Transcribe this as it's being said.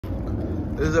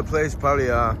This is a place probably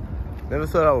never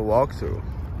thought I would walk through.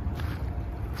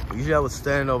 Usually I would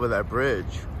stand over that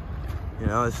bridge. You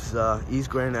know, it's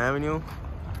East Grand Avenue.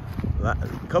 A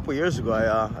couple years ago,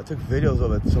 I took videos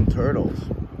of it, some turtles.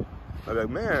 I was like,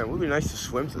 man, it would be nice to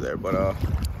swim through there, but let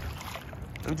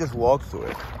me just walk through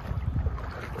it.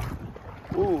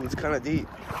 Ooh, it's kind of deep.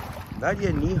 Not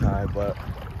yet knee high, but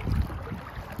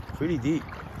pretty deep.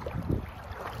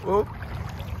 Whoa.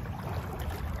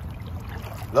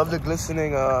 Love the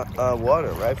glistening water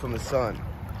right from the sun.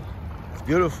 It's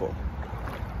beautiful.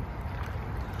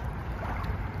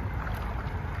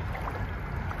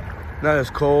 Not as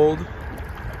cold.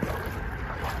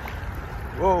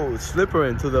 Whoa, it's slippery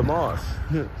into the moss.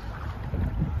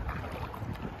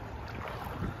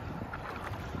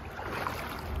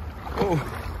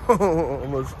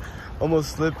 Oh,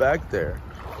 almost slipped back there.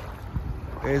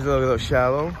 It's a little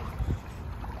shallow.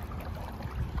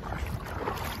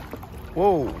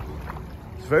 Whoa,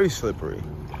 it's very slippery.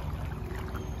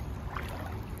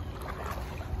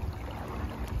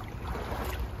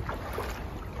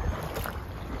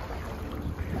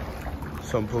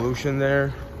 Some pollution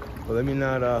there, but let me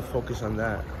not focus on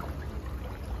that.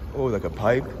 Oh, like a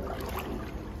pipe.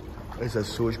 It's a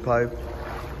sewage pipe.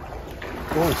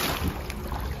 Whoa.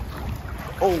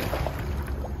 Oh,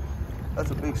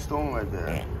 that's a big stone right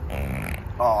there.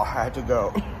 Oh, I had to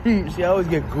go. See, I always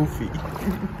get goofy.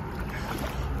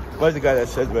 Why's the guy that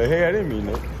says, but hey, I didn't mean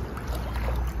it.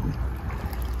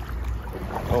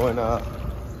 Oh, and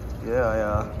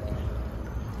yeah,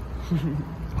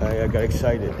 I got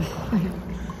excited.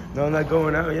 No, I'm not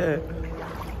going out yet.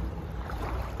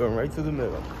 Going right to the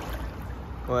middle.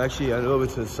 Well, actually, a little bit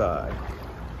to the side.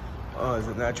 Oh, there's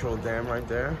a natural dam right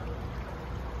there.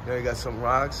 Then you got some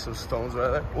rocks, some stones right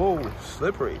there. Whoa,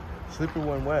 slippery. Slippery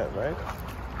when wet, right?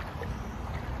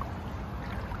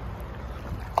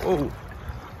 Oh.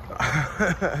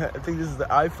 I think this is the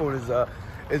iPhone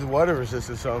is water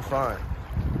resistant, so I'm fine.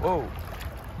 Whoa.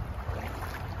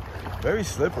 Very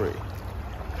slippery.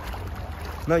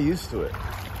 Not used to it.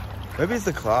 Maybe it's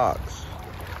the clogs.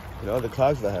 You know, the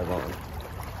clogs that I have on.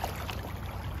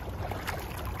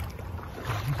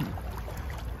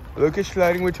 Look at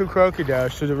sliding with two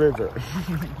crocodiles to the river.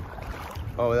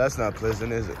 Oh, that's not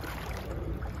pleasant, is it?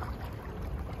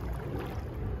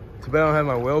 Too bad I don't have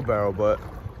my wheelbarrow, but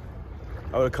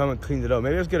I would have come and cleaned it up.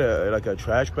 Maybe let's get a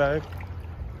trash bag.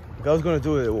 Like I was gonna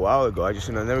do it a while ago. I just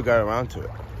never got around to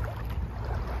it.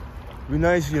 It'd be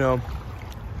nice, you know,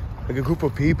 like a group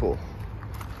of people.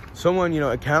 Someone, you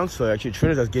know, a counselor, actually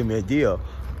Trinitas gave me a deal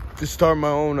to start my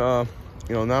own,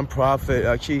 you know, nonprofit,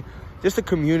 actually just a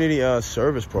community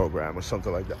service program or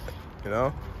something like that, you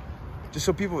know? Just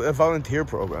so people, a volunteer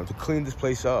program to clean this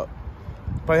place up.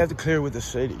 Probably have to clear it with the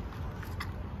city,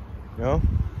 you know?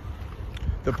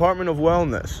 Department of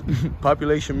Wellness,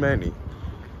 population many.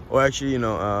 Or actually, you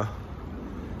know,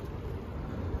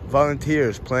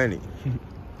 volunteers plenty.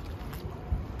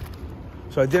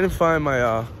 So I didn't find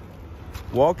my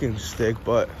walking stick,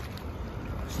 but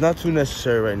it's not too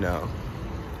necessary right now.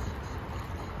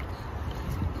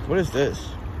 What is this?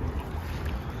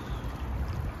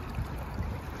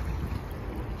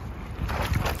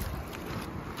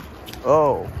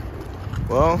 Oh,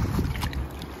 well,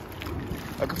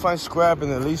 I can find scrap in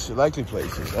the least likely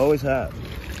places. I always have.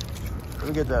 Let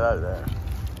me get that out of there.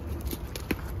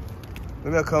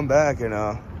 Maybe I'll come back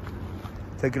and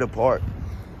take it apart.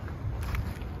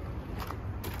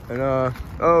 And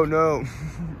oh no.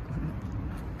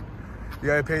 You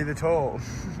gotta pay the toll.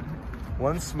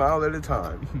 One smile at a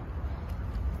time.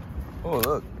 Oh,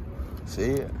 look.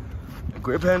 See? A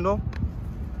grip handle?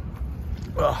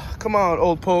 Oh, come on,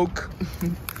 old poke.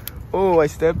 Oh, I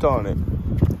stepped on it.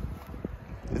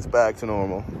 It's back to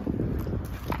normal.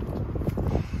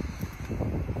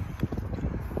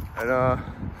 And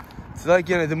it's like,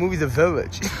 you know, the movie The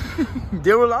Village.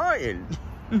 They were lying.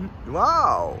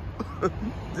 Wow.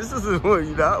 This is, you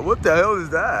know, what the hell is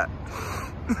that?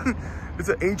 It's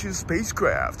an ancient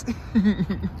spacecraft.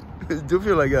 I do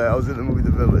feel like I was in the movie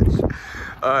The Village.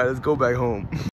 All right, let's go back home.